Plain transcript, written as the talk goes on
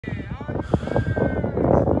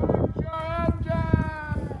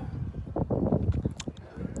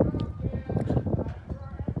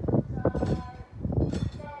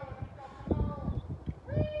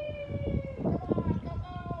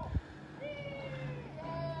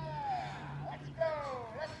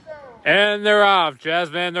And they're off.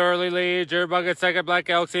 Jasmine in the early lead. Jitterbug in second. Black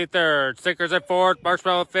Galaxy third. Stickers in fourth.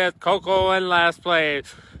 Marshmallow fifth. Coco in last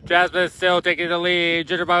place. Jasmine still taking the lead.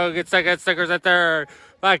 Jitterbug in second. Stickers in third.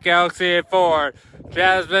 Black Galaxy in fourth.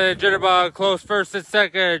 Jasmine and Jitterbug close first and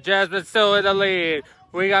second. Jasmine still in the lead.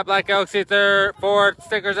 We got Black Galaxy third. Fourth.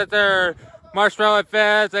 Stickers in third. Marshmallow in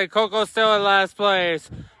fifth. And Coco still in last place.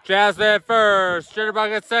 Jasmine first.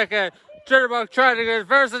 Jitterbug in second. Jitterbug trying to get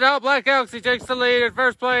first, and now Black Galaxy takes the lead in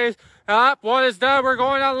first place. Lap one is done. We're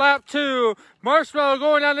going on lap two. Marshmallow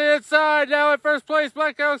going on the inside. Now in first place.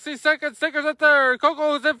 Black Galaxy second. Stickers in third.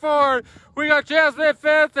 Coco's in fourth. We got Jasmine in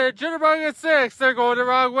fifth and Jitterbug in sixth. They're going the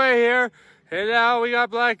wrong way here. And now we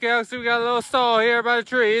got Black Galaxy. We got a little stall here by the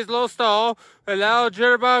trees. Little stall. And now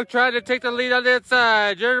Jitterbug trying to take the lead on the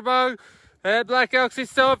inside. Jitterbug and Black Galaxy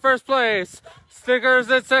still in first place. Stickers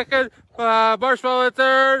in second. Marshmallow in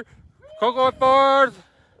third. Coco in fourth.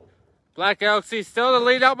 Black Galaxy still the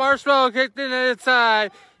lead out. Marshmallow kicked in the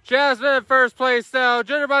inside. Jasmine in first place now.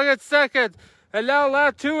 Jitterbug in second. And now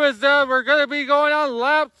lap two is done. We're going to be going on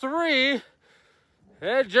lap three.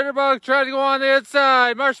 And Jitterbug trying to go on the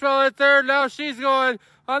inside. Marshmallow in third. Now she's going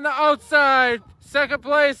on the outside. Second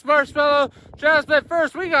place, Marshmallow. Jasmine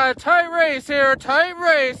first. We got a tight race here. Tight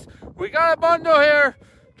race. We got a bundle here.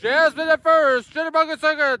 Jasmine at first. Jitterbug in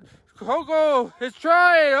second. Coco is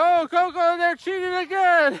trying. Oh, Coco, they're cheating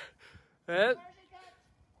again.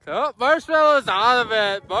 Oh, Marshmallow's out of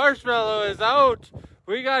it. Marshmallow is out.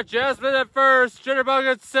 We got Jasmine at first.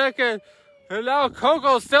 Jitterbug at second. And now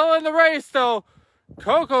Coco still in the race, though.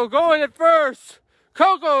 Coco going at first.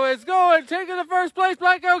 Coco is going, taking the first place.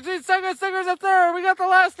 Black Galaxy in second. Stickers at third. We got the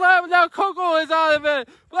last lap. And now Coco is out of it.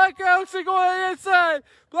 Black Galaxy going on the inside.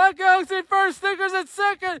 Black Galaxy first. Stickers at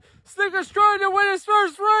second. Stickers trying to win his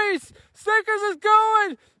first race. Stickers is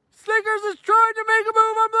going. Stickers is trying to make a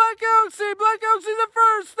move on Black Galaxy. Black Galaxy's at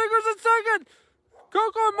first. Stickers at second.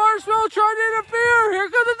 Coco and Marshmallow trying to interfere. Here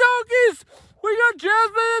come the donkeys. We got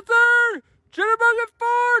Jasmine in third. Jitterbug in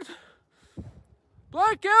fourth.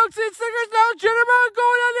 Black Galaxy and Stickers now. Jitterbug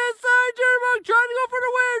going on the inside. Jitterbug trying to go for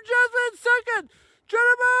the win. Jasmine in second.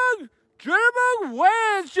 Jitterbug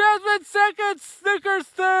wins. Jasmine second. Stickers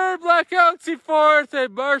third. Black Galaxy fourth.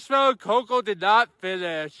 And Marshmallow and Coco did not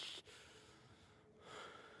finish.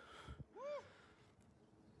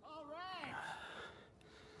 All right.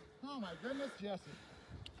 Oh my goodness, Jesse.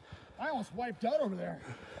 I almost wiped out over there.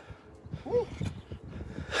 Woo.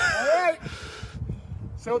 All right.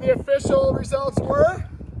 So the official results were?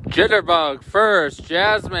 Jitterbug first,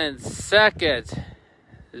 Jasmine second.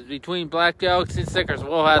 It's between Black Galaxy and Stickers.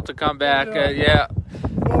 We'll have to come back. Yeah,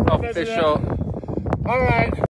 official. All right.